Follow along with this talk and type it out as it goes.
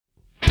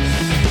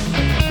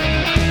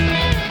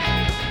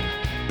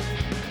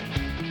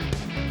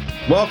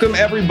Welcome,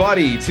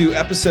 everybody, to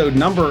episode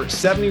number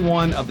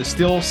 71 of the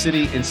Steel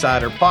City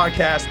Insider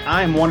podcast.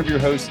 I am one of your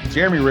hosts,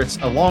 Jeremy Ritz,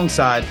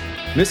 alongside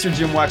Mr.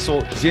 Jim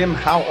Wexell. Jim,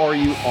 how are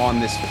you on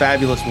this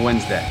fabulous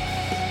Wednesday?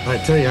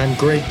 I tell you, I'm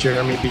great,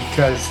 Jeremy,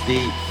 because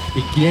the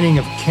beginning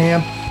of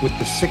camp with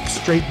the 6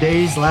 straight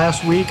days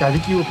last week, I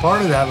think you were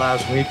part of that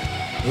last week,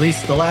 at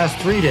least the last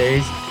 3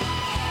 days,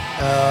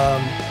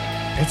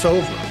 it's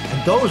over.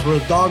 And those were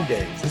the dog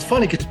days. It's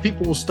funny because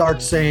people will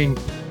start saying,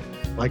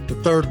 like the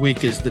third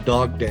week is the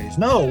dog days.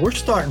 No, we're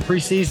starting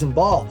preseason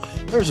ball.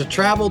 There's a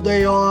travel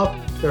day off.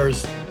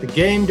 There's the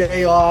game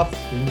day off.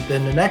 And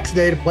then the next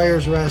day, the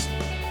players rest.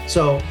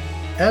 So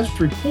as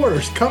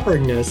reporters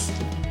covering this,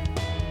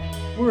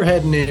 we're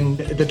heading in.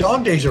 The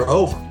dog days are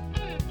over.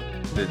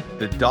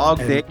 The dog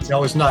days. That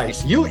was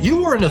nice. You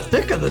were in the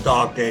thick of the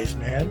dog days,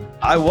 man.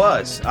 I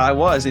was.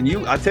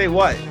 And I tell you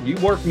what, you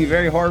worked me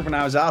very hard when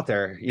I was out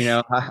there. You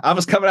know, I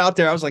was coming out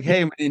there. I was like,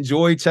 hey,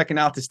 enjoy checking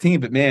out this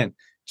team. But man,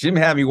 Jim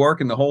had me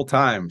working the whole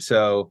time.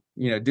 So,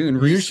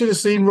 doing You should have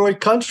seen Roy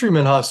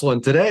Countryman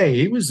hustling today.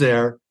 He was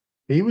there.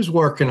 He was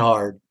working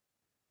hard.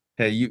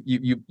 Hey,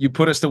 you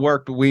put us to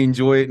work, but we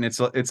enjoy it, and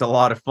it's a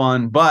lot of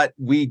fun. But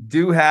we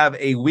do have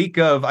a week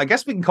of, I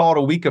guess we can call it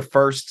a week of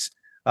firsts.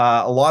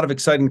 A lot of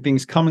exciting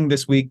things coming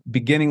this week,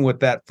 beginning with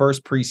that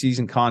first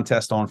preseason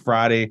contest on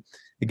Friday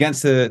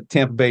against the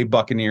Tampa Bay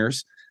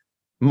Buccaneers,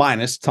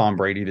 minus Tom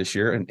Brady this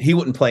year. And he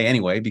wouldn't play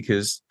anyway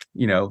because,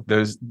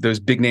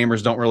 those big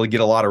namers don't really get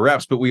a lot of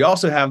reps. But we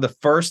also have the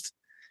first,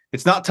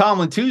 it's not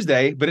Tomlin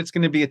Tuesday, but it's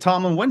going to be a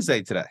Tomlin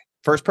Wednesday today.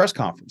 First press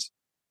conference.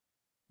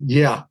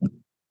 Yeah.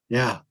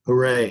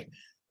 Hooray.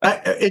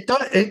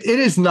 It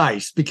is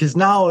nice because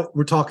now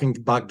we're talking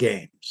about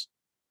games.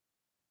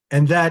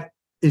 And that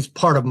is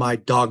part of my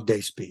dog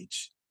day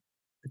speech.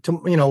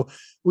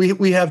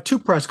 We have 2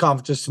 press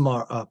conferences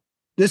tomorrow.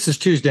 This is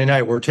Tuesday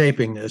night. We're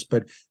taping this,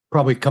 but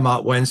probably come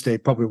out Wednesday,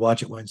 probably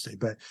watch it Wednesday.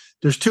 But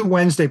there's 2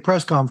 Wednesday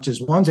press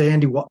conferences. One's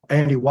Andy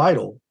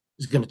Weidel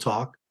is going to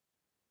talk.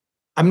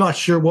 I'm not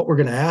sure what we're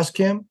going to ask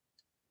him,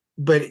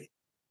 but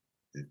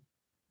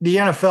the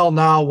NFL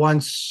now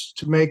wants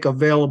to make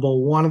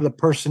available one of the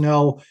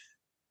personnel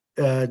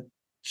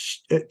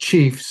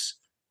chiefs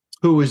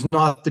who is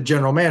not the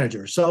general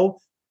manager. So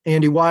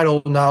Andy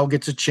Weidel now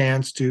gets a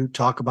chance to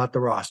talk about the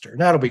roster.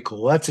 And that'll be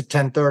cool. That's at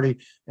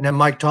 10:30. And then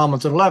Mike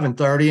Tomlin's at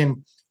 11:30.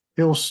 And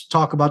he'll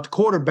talk about the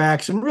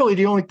quarterbacks. And really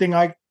the only thing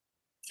I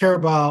care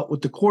about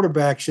with the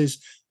quarterbacks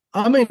is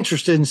I'm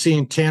interested in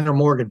seeing Tanner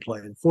Morgan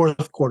play, the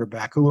 4th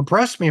quarterback, who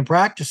impressed me in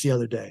practice the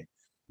other day.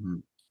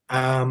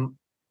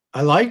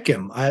 I like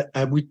him.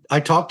 I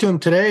talked to him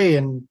today,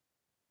 and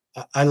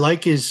I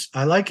like his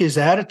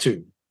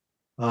attitude.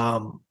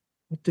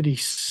 What did he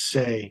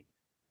say?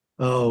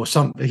 Oh,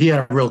 he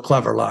had a real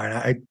clever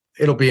line.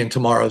 It'll be in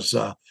tomorrow's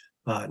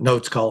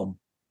notes column.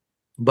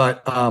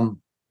 But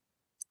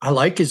I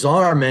like his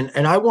arm,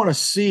 and I want to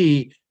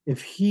see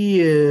if he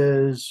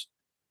is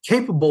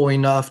capable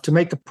enough to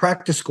make the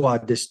practice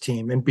squad this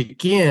team and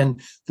begin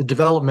the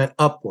development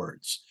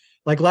upwards.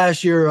 Like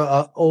last year,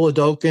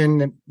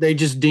 Oladokin, they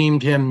just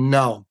deemed him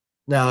no,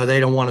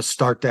 they don't want to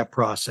start that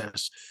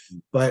process.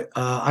 But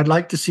I'd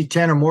like to see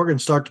Tanner Morgan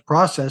start the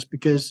process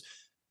because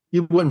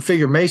you wouldn't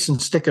figure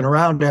Mason's sticking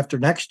around after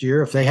next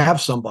year if they have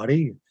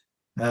somebody.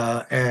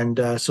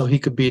 So he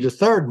could be the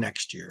 3rd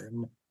next year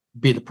and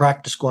be the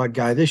practice squad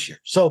guy this year.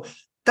 So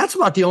that's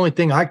about the only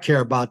thing I care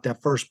about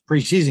that first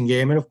preseason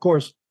game. And of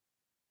course,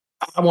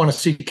 I want to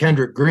see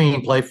Kendrick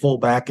Green play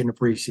fullback in the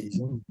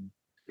preseason.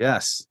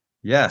 Yes.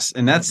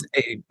 And that's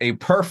a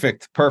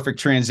perfect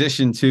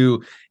transition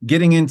to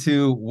getting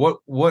into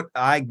what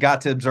I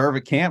got to observe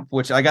at camp,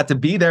 which I got to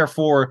be there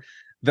for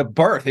the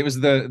birth. It was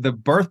the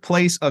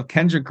birthplace of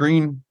Kendrick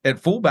Green at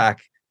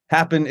fullback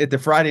happened at the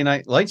Friday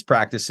night lights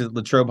practice at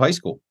Latrobe High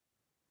School.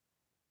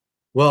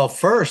 Well,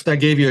 first I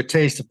gave you a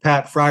taste of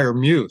Pat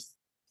Freiermuth.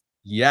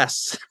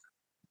 Yes.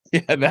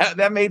 Yeah,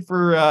 that made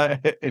for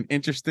an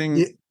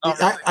interesting.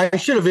 I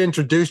should have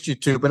introduced you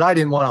to, but I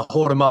didn't want to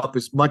hold him up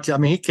as much. I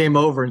mean, he came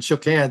over and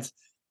shook hands,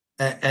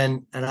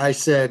 and I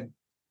said,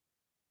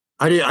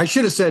 I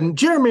should have said,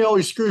 Jeremy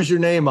always screws your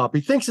name up.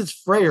 He thinks it's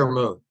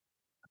Freiermuth.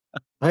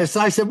 I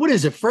said, what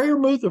is it,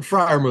 Freiermuth or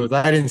Freiermuth?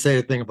 I didn't say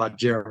a thing about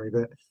Jeremy,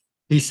 but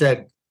he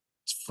said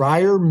it's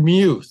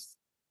Freiermuth.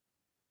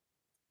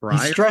 He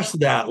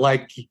stressed that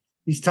like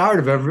he's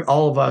tired of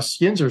all of us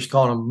Skinzers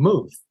calling him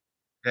Muth.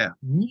 Yeah,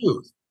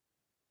 Muth.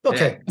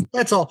 Okay,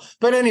 that's all.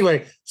 But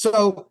anyway,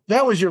 so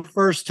that was your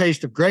first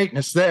taste of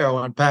greatness there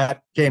when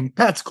Pat came.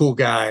 Pat's a cool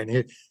guy,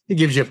 and he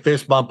gives you a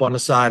fist bump on the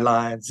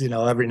sidelines,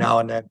 every now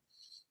and then.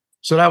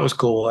 So that was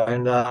cool.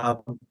 And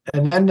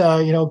then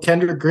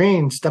Kendrick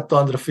Green stepped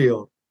onto the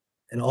field,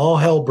 and all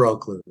hell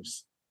broke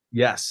loose.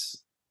 Yes,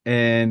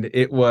 and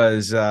it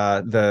was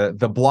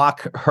the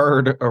block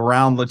heard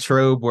around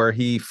Latrobe where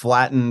he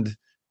flattened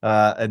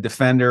a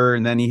defender,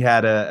 and then he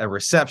had a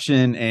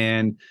reception,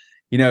 and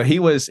he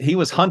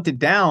was hunted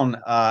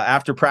down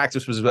after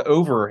practice was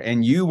over,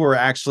 and you were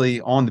actually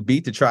on the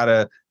beat to try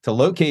to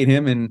locate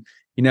him. And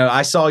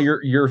I saw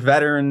your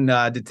veteran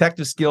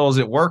detective skills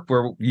at work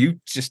where you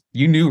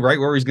knew right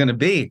where he's going to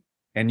be,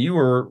 and you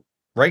were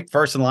right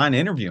first in line to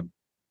interview him.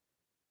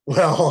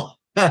 Well,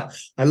 I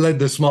led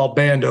the small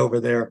band over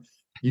there.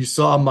 You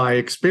saw my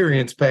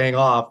experience paying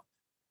off,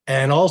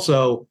 and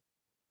also,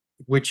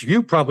 which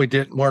you probably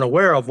weren't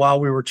aware of, while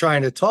we were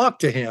trying to talk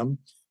to him,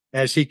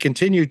 as he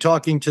continued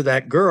talking to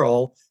that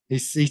girl,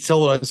 he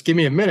told us, "Give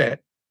me a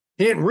minute."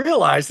 He didn't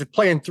realize that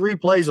playing 3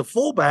 plays of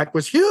fullback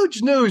was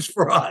huge news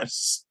for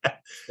us.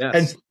 Yes.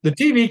 And the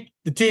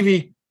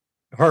TV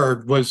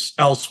herd was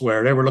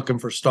elsewhere. They were looking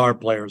for star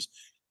players.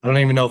 I don't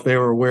even know if they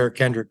were aware of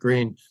Kendrick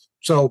Green.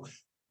 So,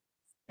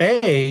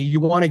 you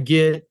want to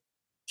get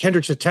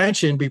Kendrick's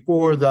attention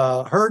before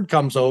the herd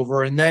comes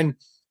over, and then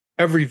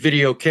every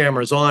video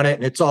camera's on it,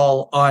 and it's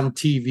all on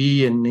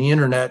TV and the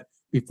internet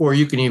before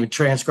you can even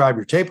transcribe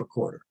your tape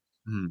recorder.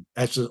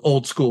 That's an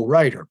old school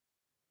writer.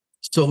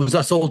 So it was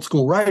us old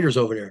school writers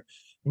over there.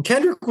 And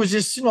Kendrick was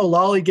just,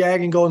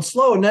 lollygagging, going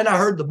slow. And then I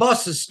heard the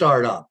buses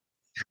start up.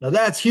 Now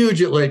that's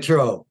huge at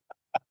Latrobe.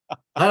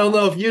 I don't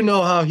know if you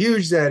know how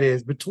huge that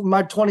is, but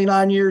my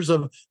 29 years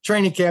of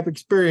training camp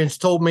experience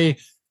told me,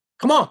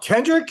 "Come on,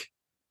 Kendrick."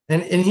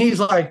 And he's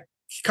like,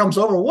 he comes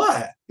over,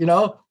 what?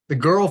 The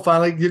girl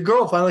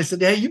finally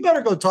said, "Hey, you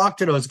better go talk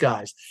to those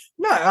guys."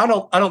 No, I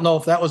don't know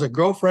if that was a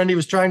girlfriend he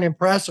was trying to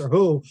impress or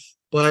who,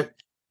 but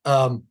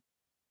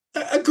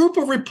a group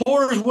of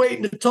reporters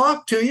waiting to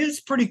talk to you. It's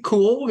pretty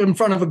cool in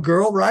front of a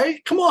girl,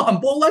 right? Come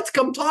on, boy, let's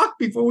come talk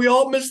before we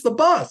all miss the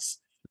bus.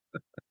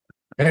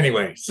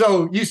 Anyway,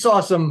 so you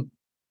saw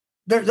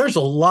there's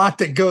a lot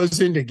that goes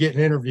into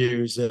getting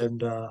interviews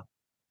and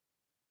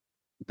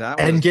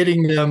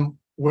getting them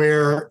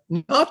where,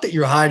 not that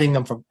you're hiding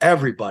them from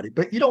everybody,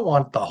 but you don't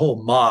want the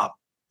whole mob.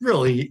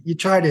 Really, you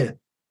try to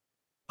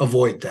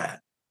avoid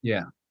that.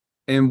 Yeah.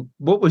 And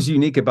what was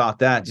unique about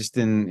that, just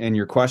in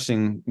your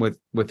questioning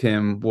with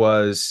him,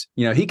 was,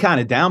 he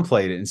kind of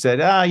downplayed it and said,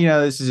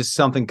 this is just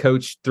something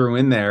coach threw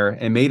in there,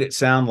 and made it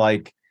sound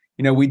like,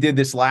 we did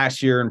this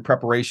last year in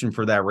preparation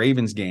for that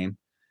Ravens game.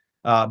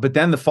 But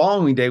then the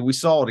following day we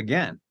saw it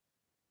again.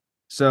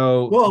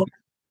 So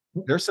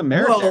there's some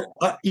merit there.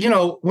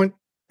 When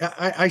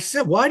I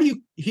said, why do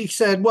you, he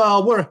said,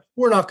 well,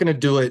 we're not going to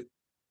do it.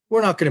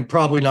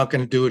 Probably not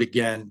going to do it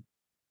again.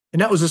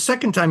 And that was the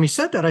second time he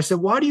said that. I said,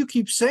 why do you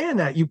keep saying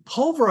that? You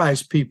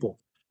pulverize people.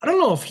 I don't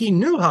know if he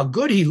knew how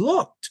good he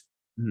looked,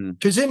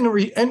 because in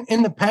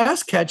the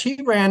pass catch,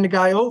 he ran the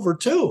guy over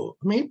too.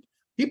 I mean,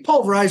 he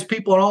pulverized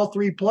people in all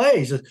 3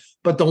 plays,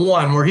 but the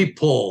one where he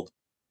pulled,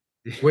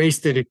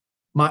 wasted it.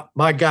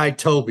 My guy,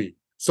 Toby.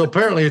 So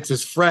apparently it's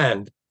his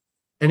friend,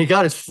 and he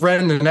got his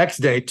friend the next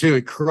day too.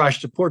 He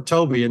crushed poor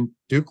Toby and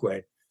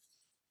Dukeway.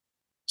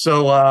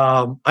 So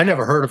I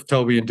never heard of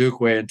Toby and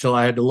Dukeway until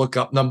I had to look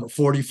up number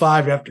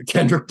 45 after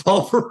Kendrick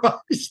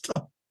pulverized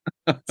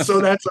him.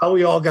 So that's how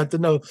we all got to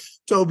know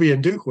Toby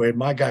and Dukeway,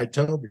 my guy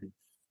Toby.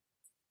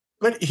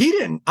 But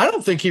I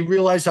don't think he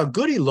realized how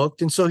good he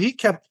looked. And so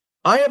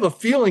I have a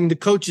feeling the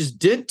coaches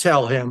did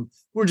tell him,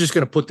 we're just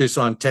going to put this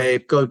on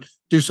tape, go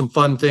do some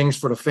fun things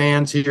for the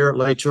fans here at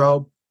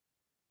Latrobe.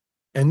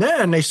 And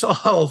then they saw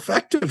how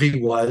effective he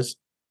was.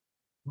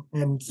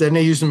 And then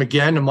they used him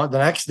again the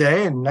next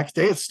day, and the next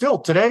day it's still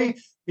today.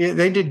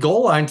 They did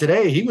goal line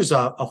today. He was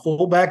a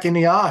fullback in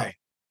the eye.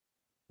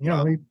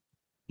 He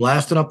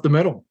blasted up the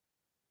middle.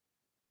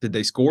 Did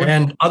they score?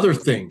 And other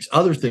things.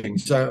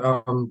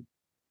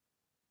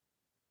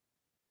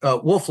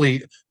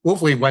 Wolfley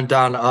went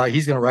down.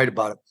 He's going to write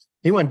about it.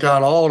 He went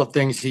down all the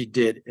things he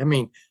did. I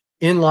mean,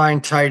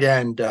 inline tight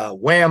end,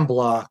 wham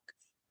block,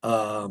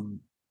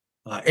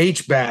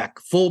 H-back,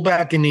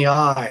 fullback in the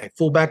eye,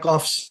 fullback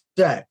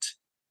offset.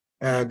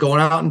 Going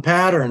out in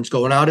patterns,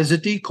 going out as a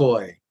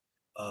decoy,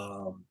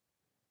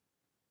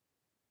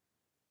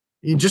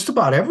 just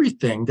about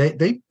everything.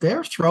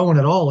 They're throwing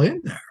it all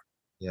in there.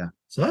 Yeah,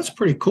 so that's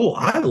pretty cool.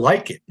 I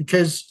like it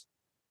because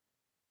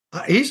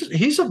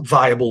he's a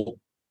viable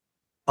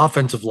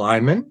offensive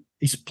lineman.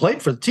 He's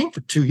played for the team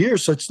for 2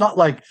 years, so it's not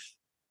like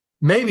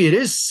maybe it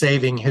is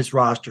saving his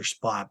roster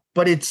spot,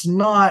 but it's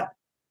not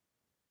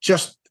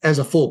just as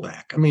a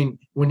fullback. I mean,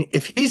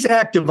 if he's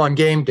active on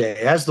game day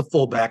as the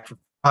fullback for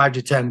 5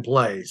 to 10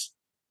 plays,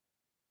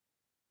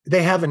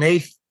 they have an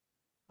 8th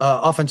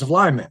offensive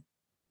lineman.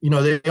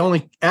 They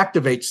only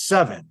activate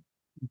 7.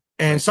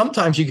 And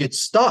sometimes you get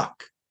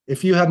stuck.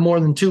 If you have more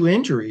than 2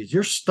 injuries,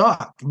 you're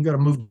stuck. You got to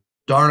move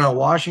Darnell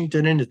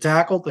Washington into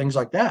tackle, things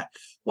like that.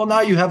 Well,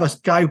 now you have a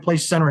guy who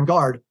plays center and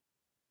guard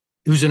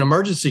who's an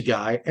emergency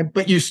guy,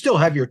 but you still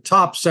have your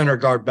top center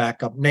guard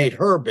backup, Nate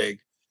Herbig.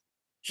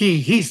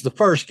 He's the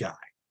first guy.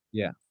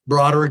 Yeah.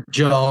 Broderick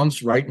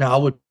Jones right now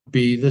would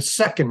be the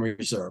second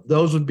reserve.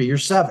 Those would be your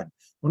 7.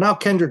 Well, now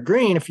Kendrick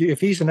Green, if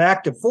he's an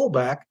active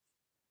fullback,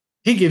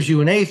 he gives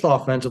you an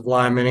 8th offensive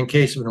lineman in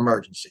case of an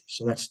emergency.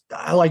 So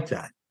I like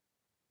that.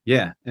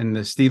 Yeah, and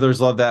the Steelers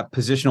love that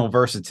positional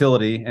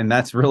versatility, and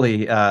that's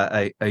really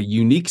a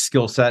unique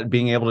skill set,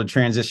 being able to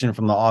transition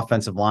from the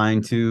offensive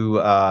line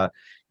to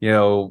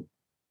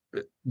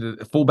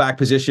the fullback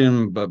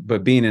position,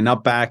 but being an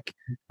up back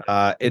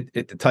at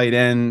the tight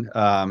end.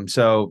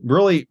 So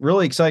really,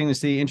 really exciting to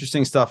see.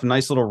 Interesting stuff. A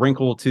nice little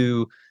wrinkle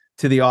to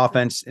the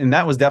offense, and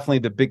that was definitely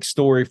the big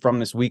story from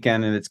this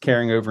weekend, and it's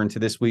carrying over into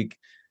this week.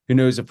 Who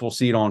knows if we'll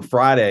see it on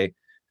Friday?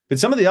 But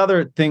some of the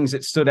other things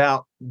that stood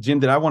out, Jim,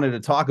 that I wanted to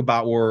talk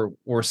about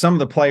were some of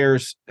the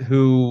players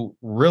who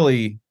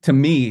really, to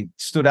me,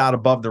 stood out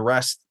above the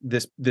rest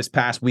this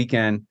past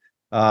weekend.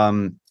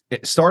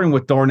 Starting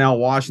with Darnell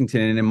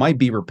Washington, and it might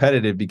be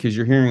repetitive because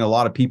you're hearing a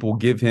lot of people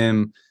give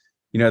him,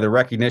 the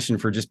recognition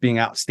for just being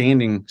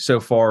outstanding so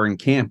far in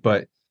camp.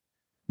 But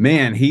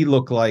man, he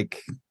looked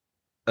like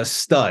a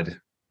stud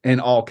in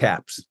all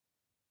caps.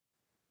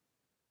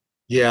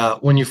 Yeah,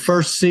 when you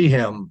first see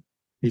him,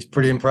 he's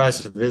pretty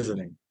impressive, isn't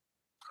he?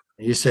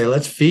 You say,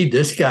 let's feed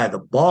this guy the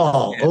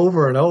ball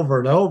over and over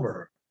and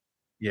over.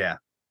 Yeah.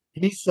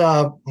 He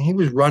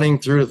was running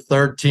through the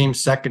third team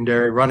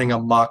secondary, running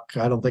amok.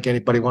 I don't think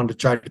anybody wanted to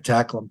try to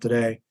tackle him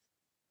today.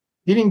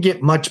 He didn't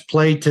get much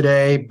play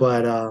today,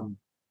 but I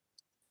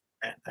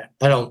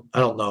don't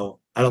know.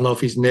 I don't know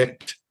if he's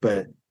nicked,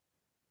 but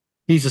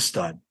he's a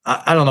stud.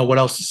 I don't know what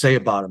else to say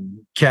about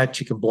him. Catch,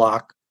 he can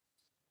block.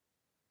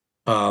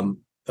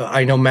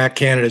 I know Matt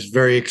Canada is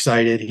very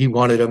excited. He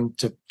wanted him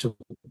to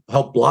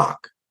help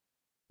block.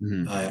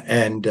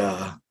 And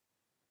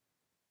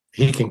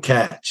he can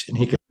catch, and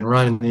he can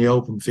run in the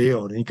open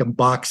field, and he can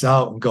box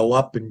out and go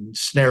up and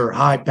snare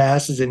high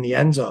passes in the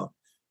end zone.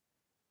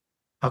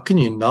 How can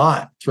you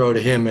not throw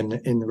to him in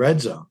the red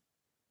zone?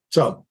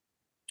 So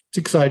it's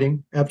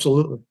exciting.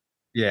 Absolutely.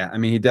 Yeah. I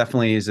mean, he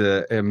definitely is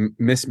a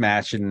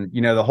mismatch. And,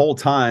 the whole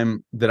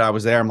time that I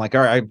was there, I'm like,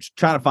 all right, I'm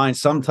trying to find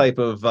some type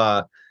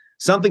of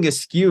something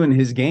askew in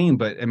his game.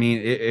 But I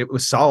mean, it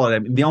was solid. I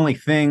mean, the only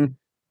thing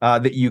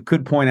that you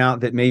could point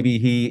out that maybe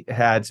he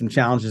had some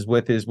challenges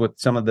with is with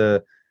some of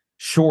the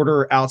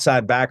shorter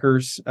outside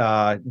backers,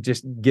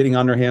 just getting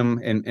under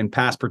him and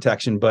pass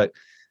protection. But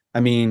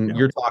I mean,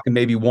 you're talking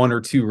maybe 1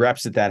 or 2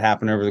 reps that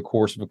happened over the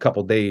course of a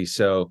couple of days.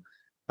 So,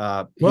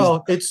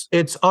 well,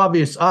 it's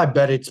obvious. I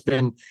bet it's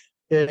been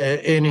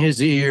in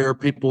his ear,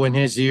 people in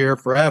his ear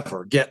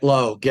forever. Get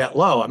low, get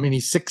low. I mean,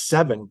 he's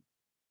 6'7".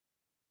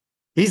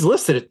 He's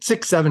listed at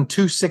 6'7",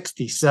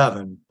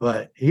 267,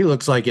 but he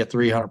looks like a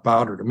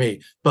 300-pounder to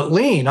me. But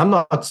lean, I'm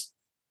not,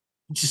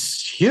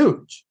 just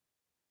huge,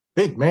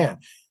 big man.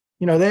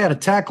 They had a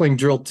tackling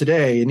drill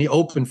today, in the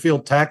open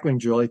field tackling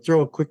drill. They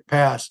throw a quick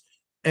pass,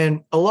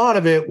 and a lot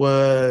of it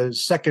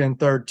was second and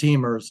third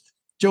teamers.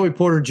 Joey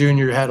Porter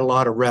Jr. had a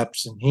lot of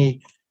reps, and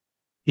he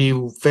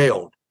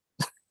failed.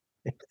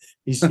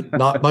 He's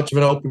not much of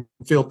an open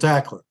field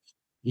tackler.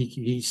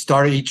 He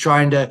started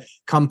trying to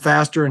come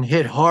faster and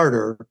hit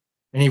harder,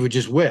 and he would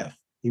just whiff.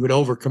 He would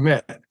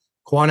overcommit.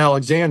 Quan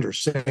Alexander,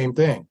 same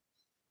thing.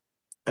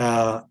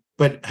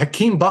 But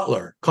Hakeem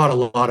Butler caught a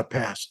lot of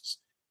passes.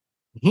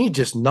 He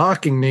just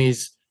knocking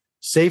these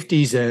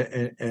safeties,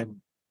 and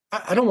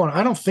I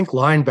don't think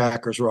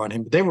linebackers were on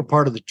him, but they were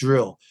part of the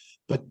drill.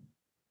 But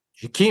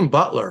Hakeem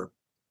Butler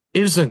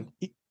he's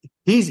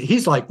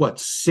like what,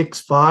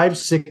 6'5",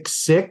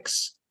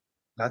 6'6",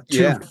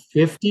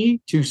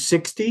 250,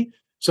 260.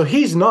 So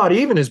he's not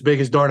even as big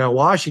as Darnell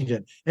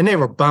Washington, and they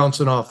were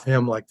bouncing off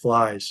him like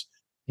flies.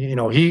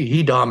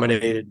 He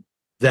dominated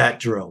that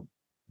drill.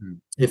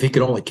 If he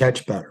could only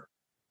catch better.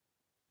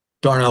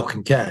 Darnell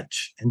can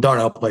catch, and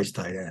Darnell plays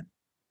tight end.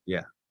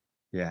 Yeah.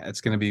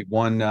 It's going to be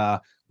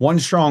one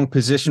strong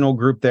positional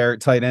group there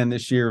at tight end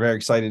this year. Very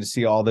excited to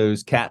see all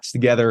those cats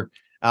together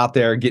out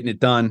there getting it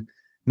done.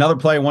 Another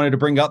player I wanted to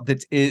bring up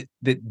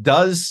that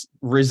does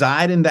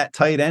reside in that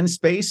tight end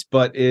space,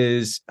 but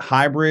is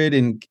hybrid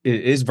and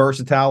is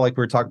versatile, like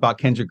we were talking about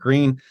Kendrick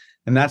Green,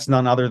 and that's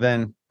none other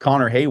than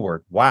Connor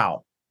Hayward.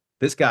 Wow,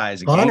 this guy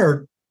is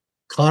Connor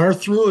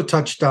threw a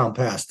touchdown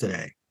pass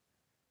today.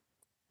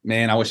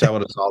 Man, I wish I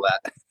would have saw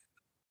that.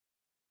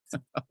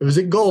 It was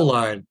at goal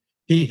line.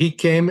 He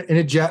came in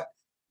a jet.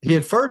 He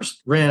had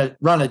first run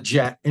a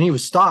jet, and he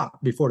was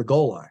stopped before the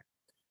goal line.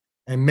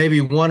 And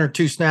maybe 1 or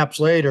 2 snaps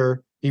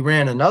later, he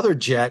ran another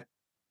jet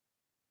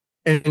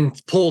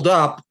and pulled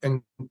up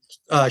and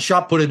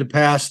shot put it a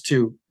pass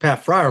to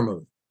Pat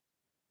Fryermuth.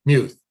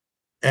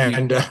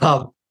 And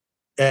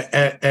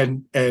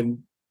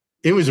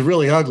it was a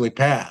really ugly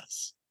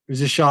pass. It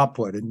was a shot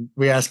put. And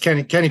we asked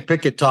Kenny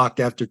Pickett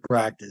talked after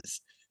practice.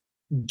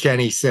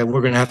 Kenny said, we're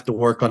going to have to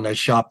work on that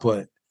shot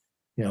put.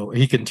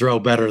 He can throw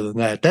better than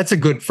that. That's a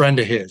good friend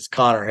of his,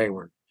 Connor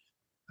Hayward.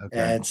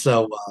 Okay. And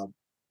so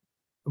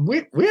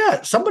we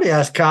had somebody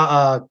asked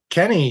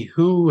Kenny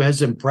who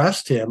has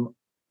impressed him,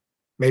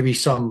 maybe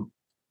some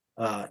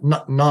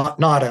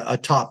not a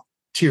top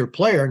tier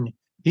player. And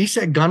he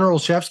said Gunnar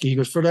Olszewski. He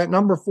goes, for that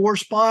number 4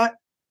 spot,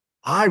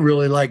 I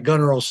really like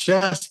Gunnar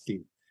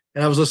Olszewski.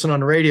 And I was listening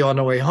on the radio on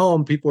the way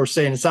home. People were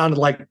saying it sounded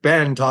like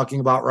Ben talking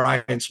about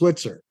Ryan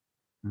Switzer.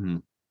 Mm-hmm.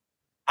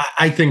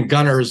 I think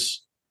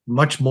Gunnar's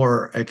much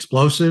more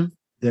explosive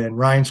than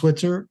Ryan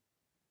Switzer.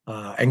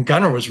 And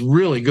Gunnar was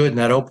really good in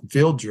that open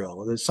field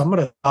drill. Some of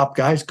the top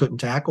guys couldn't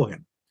tackle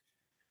him.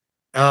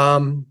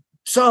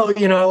 So,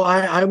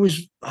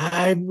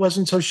 I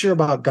wasn't so sure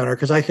about Gunnar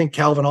because I think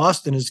Calvin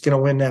Austin is going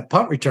to win that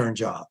punt return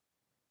job.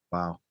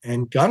 Wow.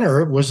 And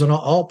Gunnar was an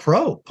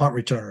all-pro punt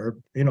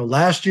returner.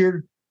 Last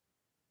year,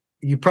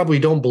 you probably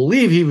don't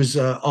believe he was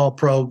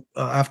all-pro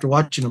after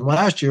watching him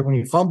last year when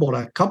he fumbled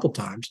a couple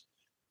times.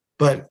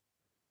 But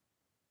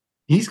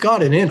he's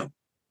got it in him.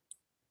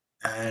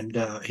 And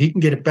he can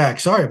get it back.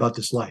 Sorry about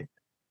this light.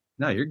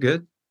 No, you're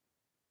good.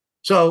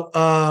 So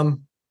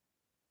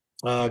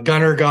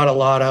Gunnar got a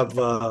lot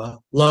of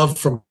love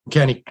from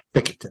Kenny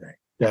Pickett today.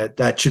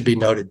 That should be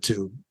noted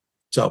too.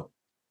 So,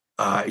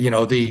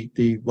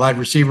 the wide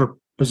receiver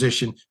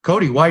position,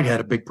 Cody White had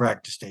a big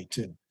practice day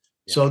too.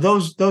 Yeah. So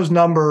those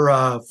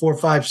number 4,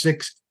 5,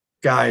 6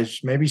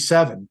 guys, maybe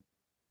 7,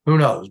 who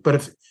knows?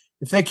 But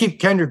if they keep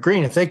Kendrick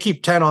Green, if they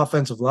keep 10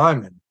 offensive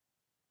linemen,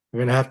 they're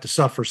going to have to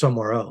suffer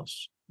somewhere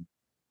else.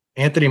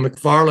 Anthony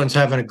McFarland's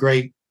having a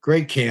great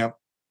camp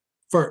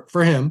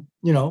for him,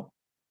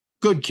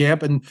 good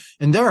camp, and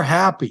they're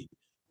happy.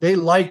 They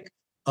like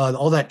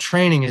all that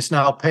training is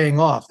now paying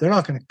off. They're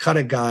not going to cut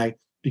a guy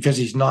because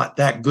he's not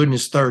that good in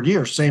his third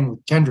year. Same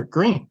with Kendrick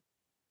Green.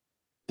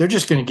 They're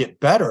just going to get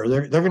better.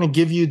 They're going to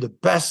give you the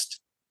best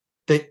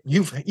that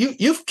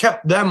you've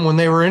kept them when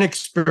they were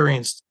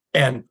inexperienced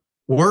and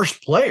worse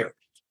players.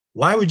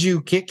 Why would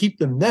you keep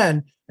them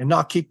then and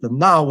not keep them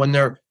now when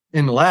they're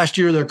in the last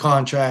year of their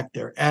contract?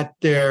 They're at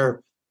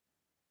their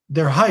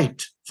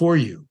height for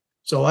you.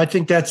 So I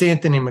think that's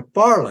Anthony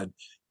McFarland.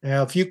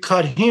 Now, if you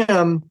cut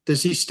him,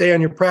 does he stay on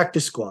your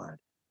practice squad?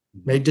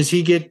 Maybe does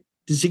he get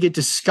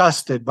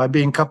disgusted by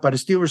being cut by the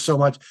Steelers so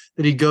much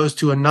that he goes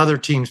to another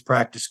team's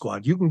practice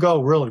squad? You can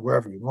go really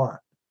wherever you want.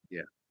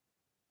 Yeah.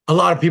 A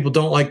lot of people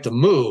don't like to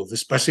move,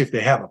 especially if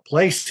they have a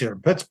place here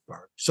in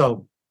Pittsburgh.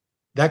 So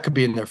that could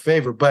be in their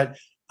favor. But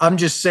I'm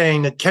just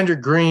saying that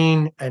Kendrick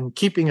Green and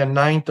keeping a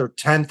 9th or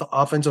 10th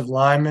offensive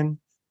lineman,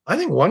 I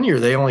think one year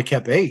they only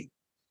kept 8.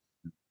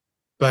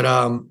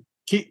 But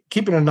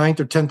keeping a 9th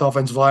or 10th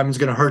offensive lineman is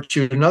going to hurt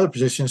you in another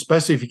position,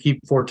 especially if you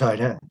keep 4 tight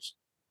ends.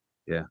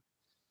 Yeah.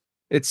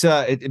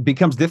 It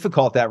becomes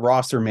difficult, that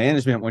roster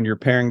management, when you're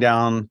paring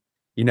down,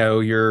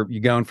 you're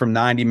going from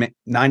 90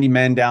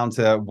 men down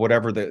to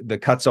whatever the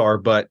cuts are.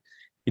 But,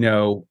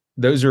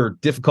 those are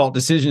difficult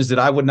decisions that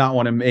I would not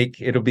want to make.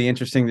 It'll be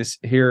interesting to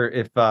hear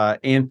if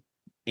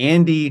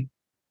Andy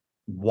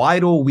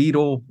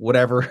Weidel,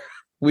 whatever,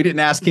 we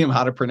didn't ask him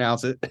how to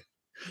pronounce it.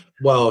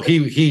 Well,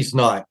 he's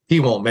not. He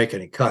won't make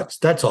any cuts.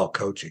 That's all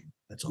coaching.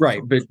 That's all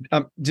right. coaching.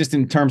 But just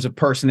in terms of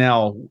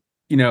personnel,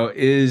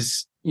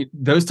 is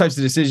those types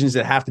of decisions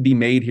that have to be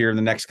made here in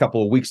the next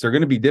couple of weeks, they're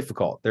going to be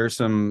difficult. There's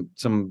some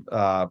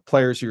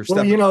players who are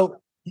stepping.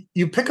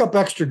 You pick up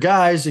extra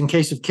guys in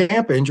case of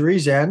camp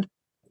injuries, and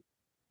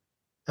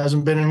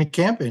hasn't been any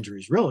camp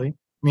injuries really. I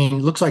mean,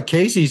 it looks like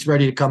Casey's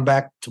ready to come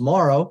back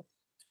tomorrow.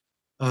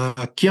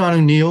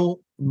 Keanu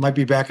Neal might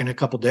be back in a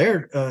couple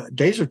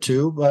days or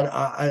two, but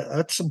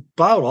that's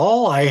about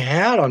all I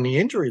had on the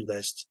injury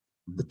list.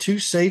 The 2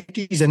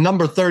 safeties and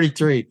number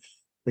 33,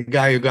 the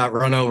guy who got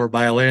run over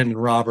by Landon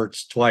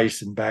Roberts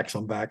twice in backs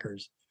on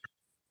backers.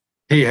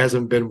 He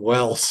hasn't been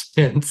well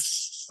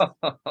since.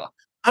 I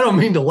don't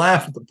mean to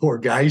laugh at the poor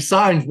guy. He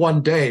signs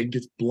one day and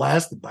gets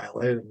blasted by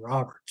Landon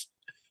Roberts.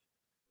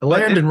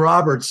 Landon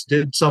Roberts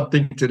did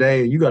something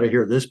today. You got to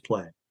hear this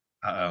play.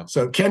 Uh-oh.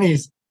 So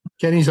Kenny's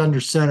under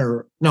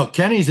center. No,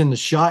 Kenny's in the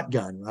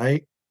shotgun,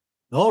 right?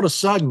 All of a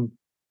sudden,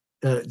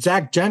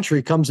 Zach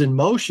Gentry comes in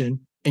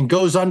motion and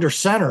goes under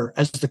center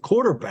as the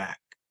quarterback.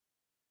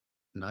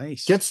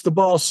 Nice. Gets the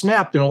ball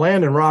snapped, and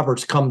Landon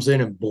Roberts comes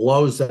in and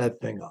blows that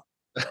thing up.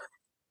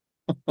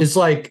 It's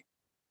like,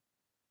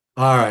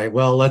 all right,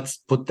 well, let's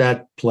put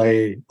that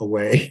play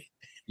away.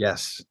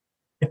 Yes.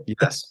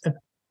 Yes.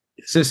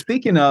 So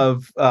speaking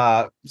of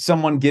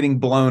someone getting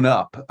blown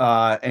up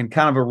and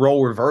kind of a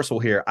role reversal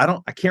here, I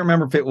can't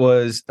remember if it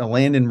was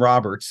Landon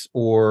Roberts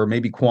or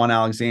maybe Quan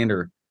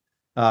Alexander,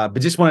 but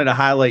just wanted to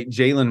highlight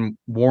Jaylen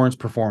Warren's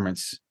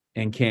performance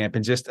in camp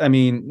and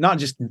not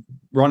just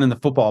running the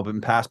football, but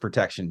in pass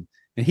protection.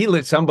 And he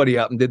lit somebody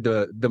up and did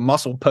the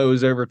muscle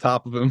pose over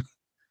top of him.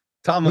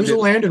 Who's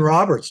Landon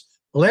Roberts?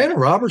 Landon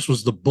Roberts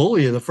was the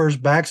bully of the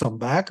first backs on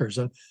backers.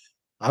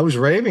 I was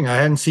raving. I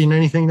hadn't seen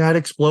anything that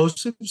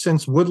explosive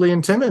since Woodley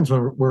and Timmons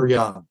were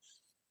young.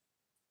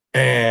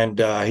 And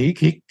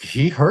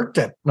he hurt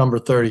that number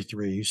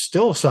 33. He's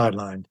still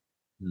sidelined.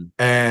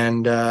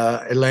 And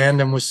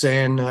Landon was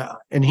saying,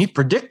 and he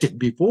predicted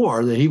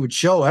before that he would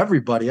show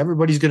everybody.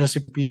 Everybody's going to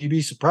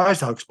be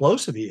surprised how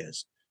explosive he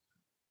is.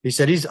 He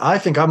said, I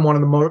think I'm one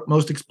of the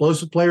most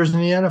explosive players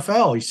in the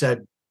NFL. He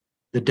said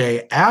the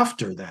day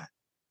after that.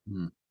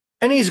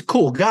 And he's a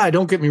cool guy.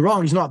 Don't get me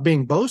wrong. He's not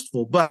being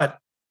boastful, but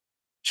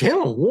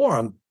Jaylen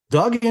Warren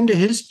dug into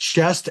his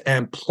chest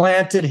and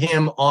planted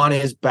him on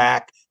his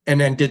back and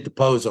then did the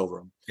pose over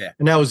him. Yeah.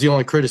 And that was the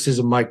only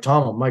criticism Mike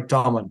Tomlin. Mike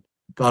Tomlin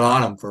got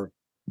on him for,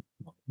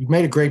 you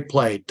made a great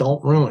play.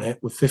 Don't ruin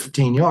it with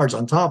 15 yards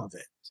on top of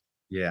it.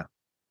 Yeah.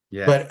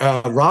 Yeah.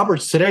 But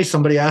Roberts today,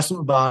 somebody asked him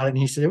about it, and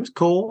he said, it was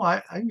cool.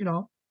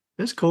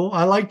 It's cool.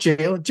 I like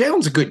Jaylen.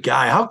 Jaylen's a good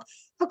guy. How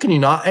how can you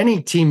not?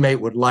 Any teammate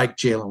would like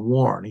Jaylen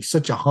Warren. He's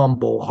such a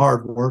humble,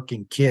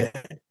 hardworking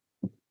kid.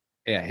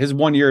 Yeah, his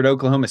 1 year at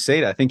Oklahoma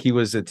State, I think he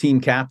was a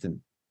team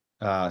captain.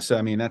 So,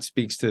 I mean, that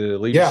speaks to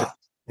leadership.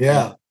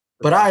 Yeah.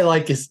 But I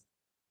like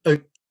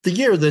the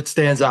year that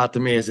stands out to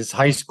me is his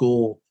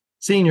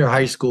senior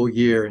high school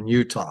year in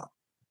Utah.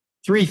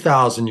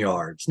 3,000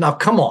 yards. Now,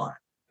 come on.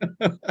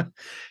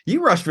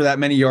 You rushed for that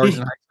many yards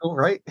in high school,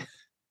 right?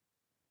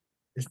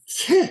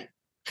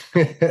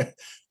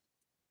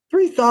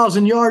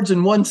 3,000 yards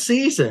in one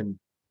season.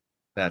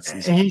 That's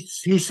and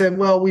he said,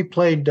 well, we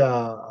played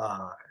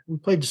the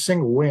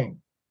single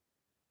wing.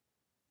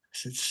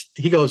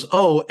 He goes,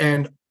 oh,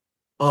 and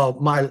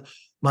my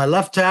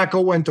left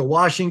tackle went to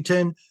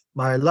Washington,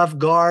 my left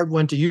guard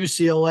went to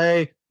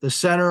UCLA, the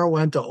center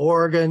went to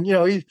Oregon. You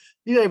know, he's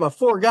about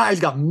 4 guys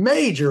got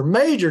major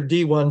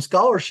D1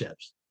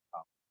 scholarships.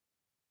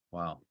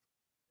 Wow.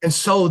 And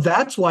so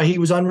that's why he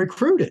was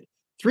unrecruited.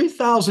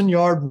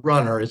 3,000-yard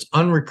runner is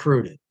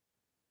unrecruited.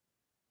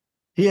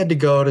 He had to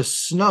go to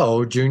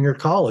Snow Junior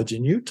College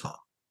in Utah.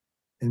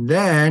 And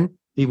then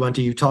he went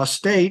to Utah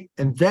State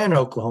and then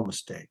Oklahoma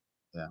State.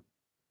 Yeah.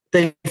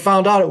 They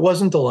found out it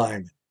wasn't the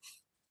lineman.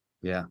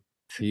 Yeah.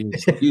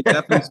 He's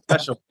definitely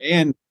special.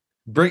 And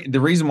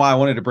the reason why I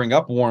wanted to bring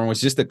up Warren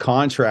was just the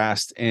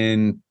contrast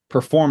in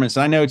performance.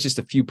 I know it's just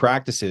a few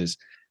practices,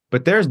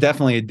 but there's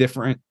definitely a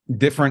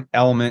different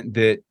element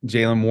that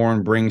Jaylen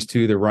Warren brings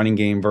to the running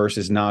game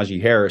versus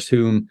Najee Harris,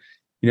 whom,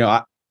 you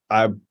know,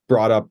 I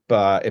brought up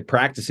at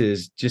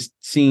practices, just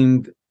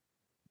seemed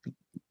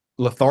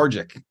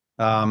lethargic.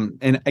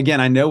 And again,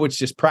 I know it's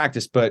just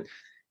practice, but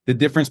the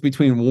difference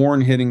between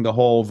Warren hitting the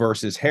hole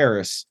versus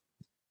Harris,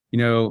 you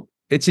know,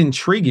 it's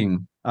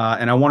intriguing.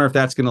 And I wonder if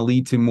that's going to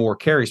lead to more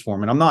carries for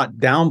him. And I'm not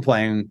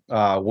downplaying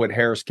what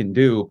Harris can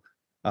do,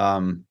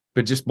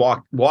 but just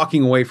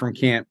walking away from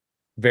camp,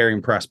 very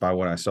impressed by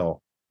what I saw.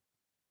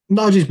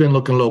 Najee's been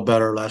looking a little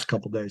better last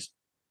couple of days.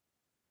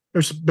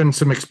 There's been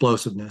some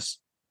explosiveness.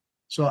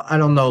 So I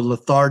don't know,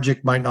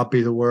 lethargic might not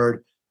be the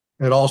word.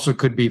 It also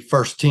could be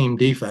first team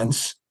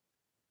defense.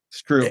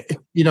 It's true.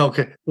 You know,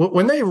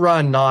 when they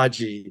run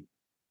Najee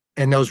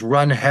and those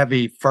run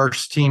heavy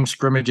first team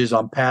scrimmages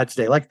on pads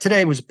day, like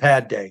today was a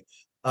pad day.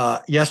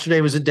 Yesterday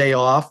was a day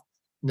off.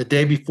 And the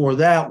day before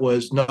that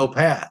was no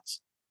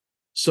pads.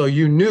 So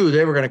you knew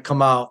they were going to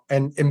come out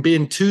and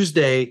being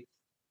Tuesday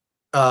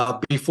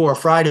before a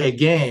Friday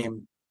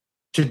game,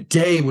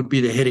 today would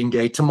be the hitting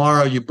day.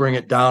 Tomorrow you bring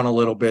it down a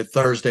little bit.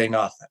 Thursday,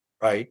 nothing,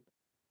 right?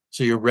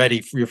 So you're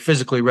ready. You're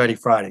physically ready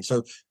Friday.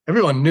 So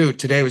everyone knew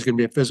today was going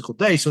to be a physical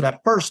day. So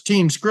that first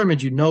team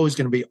scrimmage, you know, is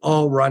going to be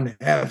all run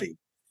heavy.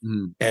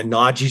 And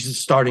Najee's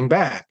starting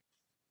back.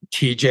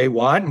 TJ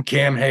Watt and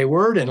Cam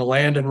Hayward and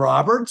Landon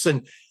Roberts,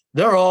 and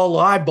they're all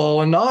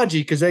eyeballing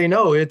Najee because they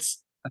know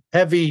it's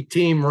heavy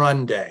team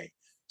run day.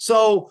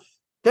 So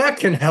that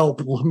can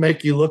help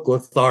make you look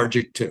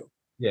lethargic too.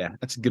 Yeah,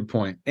 that's a good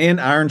point. And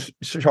iron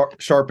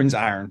sharpens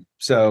iron.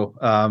 So,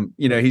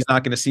 you know, he's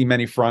not going to see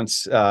many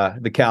fronts,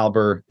 the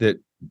caliber that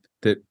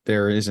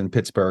there is in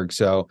Pittsburgh.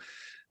 So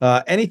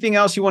anything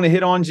else you want to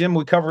hit on, Jim?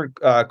 We covered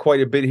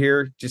quite a bit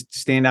here, just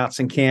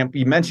standouts in camp.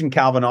 You mentioned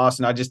Calvin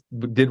Austin. I just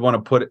did want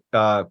to put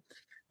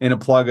in a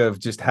plug of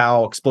just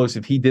how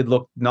explosive he did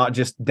look, not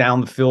just down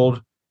the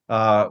field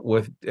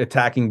with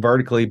attacking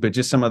vertically, but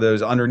just some of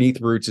those underneath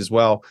routes as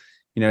well.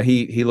 You know,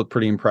 he looked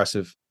pretty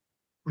impressive.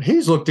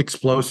 He's looked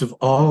explosive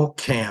all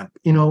camp.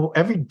 You know,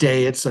 every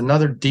day it's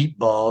another deep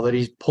ball that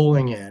he's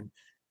pulling in.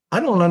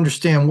 I don't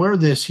understand where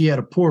he had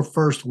a poor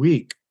first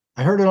week.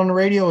 I heard it on the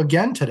radio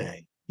again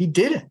today. He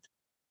didn't.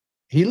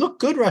 He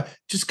looked good, right?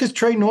 Just because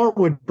Trey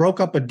Norwood broke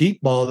up a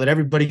deep ball that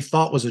everybody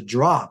thought was a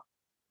drop.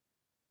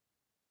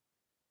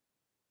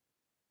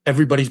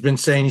 Everybody's been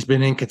saying he's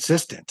been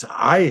inconsistent.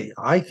 I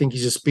think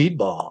he's a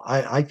speedball.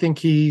 I think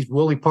he's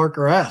Willie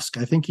Parker-esque.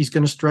 I think he's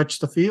going to stretch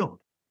the field.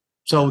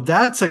 So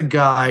that's a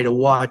guy to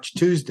watch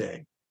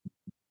Tuesday.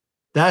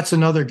 That's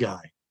another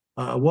guy.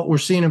 What we're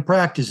seeing in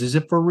practice, is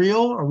it for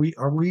real? Are we?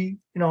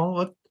 You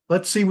know,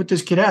 let's see what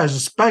this kid has,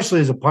 especially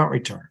as a punt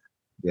returner.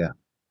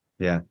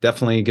 Yeah,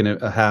 definitely going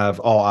to have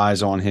all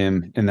eyes on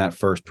him in that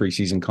first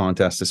preseason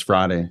contest this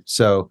Friday.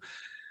 So,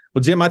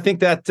 well, Jim, I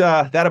think that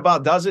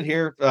about does it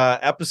here.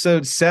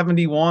 Episode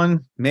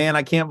 71. Man,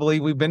 I can't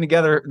believe we've been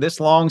together this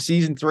long,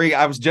 season 3.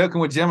 I was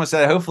joking with Jim. I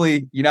said,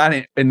 hopefully, you know, I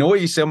didn't annoy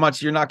you so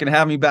much you're not going to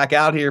have me back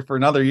out here for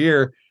another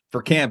year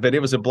for camp. But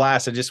it was a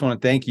blast. I just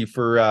want to thank you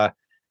for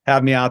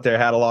having me out there.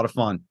 Had a lot of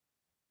fun.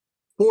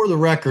 For the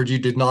record, you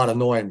did not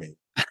annoy me.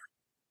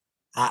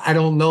 I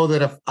don't know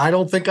that I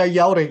don't think I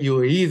yelled at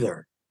you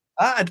either.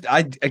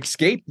 I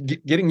escaped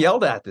getting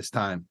yelled at this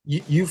time.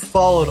 You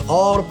followed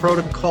all the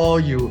protocol.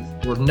 You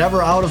were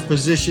never out of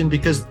position,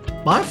 because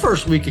my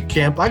first week at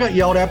camp, I got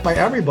yelled at by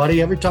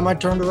everybody every time I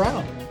turned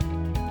around.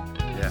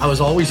 Yeah. I was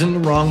always in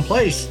the wrong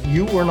place.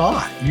 You were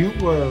not. You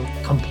were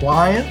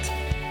compliant.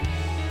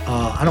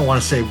 I don't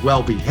want to say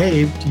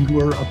well-behaved. You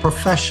were a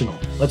professional.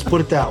 Let's put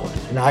it that way.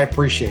 And I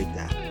appreciate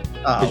that.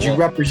 Because you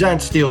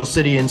represent Steel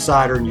City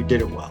Insider, and you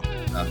did it well.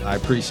 I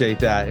appreciate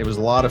that. It was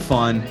a lot of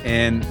fun,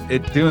 and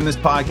doing this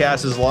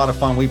podcast is a lot of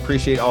fun. We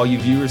appreciate all you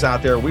viewers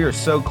out there. We are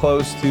so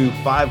close to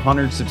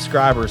 500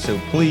 subscribers, so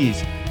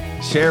please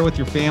share with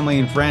your family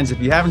and friends. If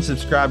you haven't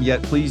subscribed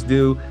yet, please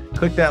do.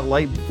 Click that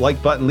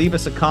like button. Leave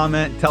us a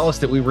comment. Tell us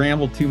that we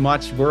rambled too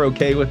much. We're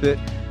okay with it.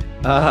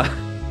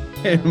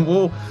 And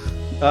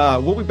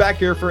we'll be back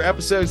here for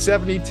episode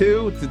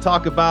 72 to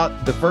talk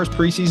about the first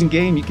preseason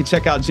game. You can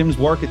check out Jim's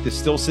work at the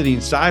Steel City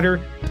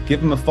Insider.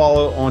 Give him a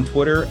follow on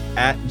Twitter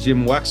at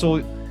Jim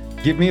Wexell.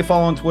 Give me a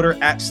follow on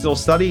Twitter at Still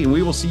Study, and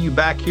we will see you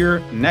back here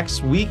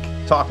next week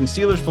talking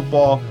Steelers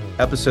football,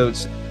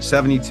 episodes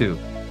 72.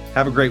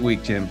 Have a great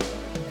week, Jim.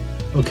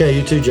 Okay,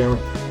 you too,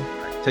 Jeremy.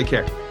 Take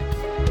care.